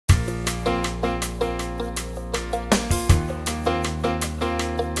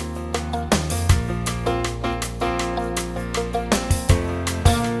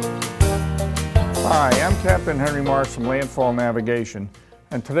Captain Henry Marx from Landfall Navigation,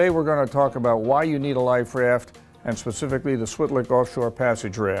 and today we're going to talk about why you need a life raft, and specifically the Switlik Offshore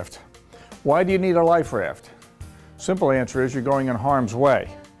Passage Raft. Why do you need a life raft? Simple answer is you're going in harm's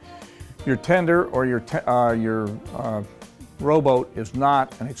way. Your tender or your rowboat is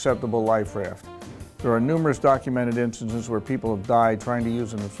not an acceptable life raft. There are numerous documented instances where people have died trying to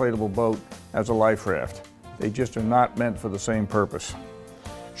use an inflatable boat as a life raft. They just are not meant for the same purpose.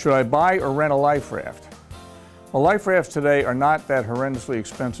 Should I buy or rent a life raft? Well, life rafts today are not that horrendously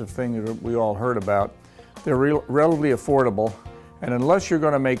expensive thing that we all heard about. They're relatively affordable, and unless you're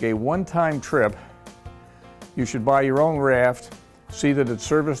going to make a one-time trip, you should buy your own raft, see that it's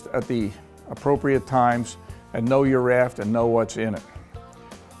serviced at the appropriate times, and know your raft and know what's in it.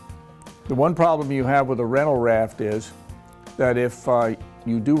 The one problem you have with a rental raft is that if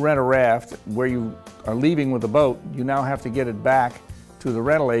you do rent a raft where you are leaving with the boat, you now have to get it back to the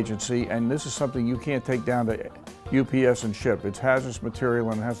rental agency, and this is something you can't take down to UPS and ship. It's hazardous material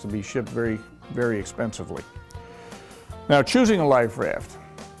and it has to be shipped very, very expensively. Now, choosing a life raft.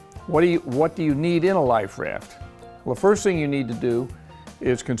 What do you need in a life raft? Well, the first thing you need to do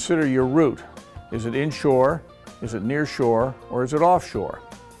is consider your route. Is it inshore, is it near shore, or is it offshore?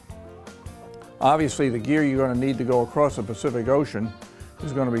 Obviously, the gear you're going to need to go across the Pacific Ocean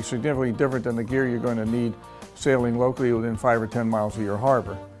is going to be significantly different than the gear you're going to need sailing locally within 5 or 10 miles of your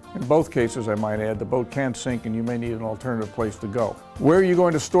harbor. In both cases, I might add, the boat can sink and you may need an alternative place to go. Where are you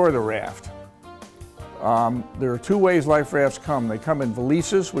going to store the raft? There are two ways life rafts come. They come in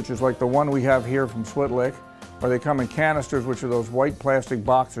valises, which is like the one we have here from Switlik, or they come in canisters, which are those white plastic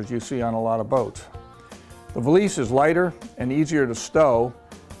boxes you see on a lot of boats. The valise is lighter and easier to stow,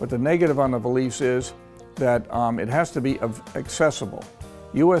 but the negative on the valise is that it has to be accessible.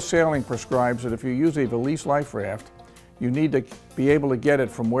 U.S. Sailing prescribes that if you use a valise life raft, you need to be able to get it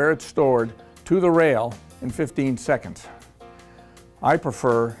from where it's stored to the rail in 15 seconds. I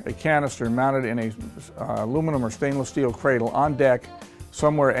prefer a canister mounted in a aluminum or stainless steel cradle on deck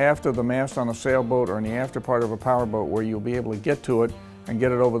somewhere after the mast on a sailboat or in the after part of a powerboat where you'll be able to get to it and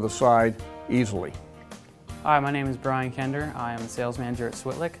get it over the side easily. Hi, my name is Brian Kender. I am a sales manager at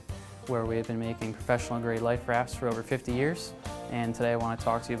Switlik, where we have been making professional grade life rafts for over 50 years. And today I want to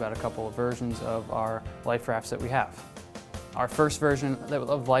talk to you about a couple of versions of our life rafts that we have. Our first version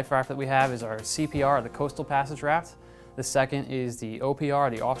of life raft that we have is our CPR, the Coastal Passage Raft. The second is the OPR,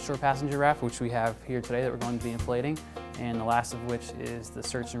 the Offshore Passenger Raft, which we have here today that we're going to be inflating. And the last of which is the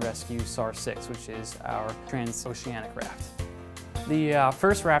Search and Rescue SAR-6, which is our transoceanic raft. The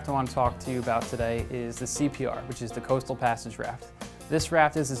first raft I want to talk to you about today is the CPR, which is the Coastal Passage Raft. This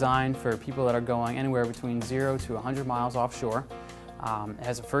raft is designed for people that are going anywhere between 0 to 100 miles offshore. It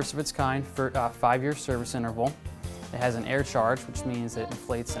has a first of its kind 5-year service interval. It has an air charge, which means it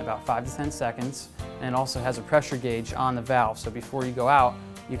inflates in about 5 to 10 seconds. And it also has a pressure gauge on the valve, so before you go out,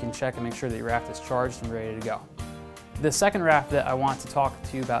 you can check and make sure that your raft is charged and ready to go. The second raft that I want to talk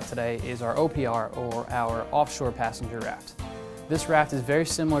to you about today is our OPR, or our Offshore Passenger Raft. This raft is very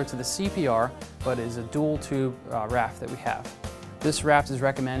similar to the CPR, but is a dual tube raft that we have. This raft is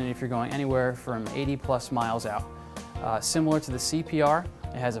recommended if you're going anywhere from 80 plus miles out. Similar to the CPR,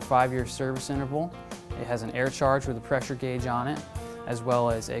 it has a 5-year service interval. It has an air charge with a pressure gauge on it, as well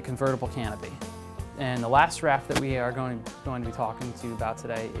as a convertible canopy. And the last raft that we are going to be talking to you about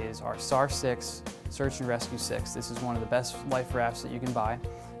today is our SAR-6, Search and Rescue 6. This is one of the best life rafts that you can buy.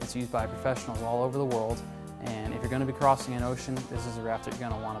 It's used by professionals all over the world, and if you're going to be crossing an ocean, this is a raft that you're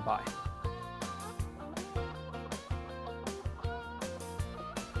going to want to buy.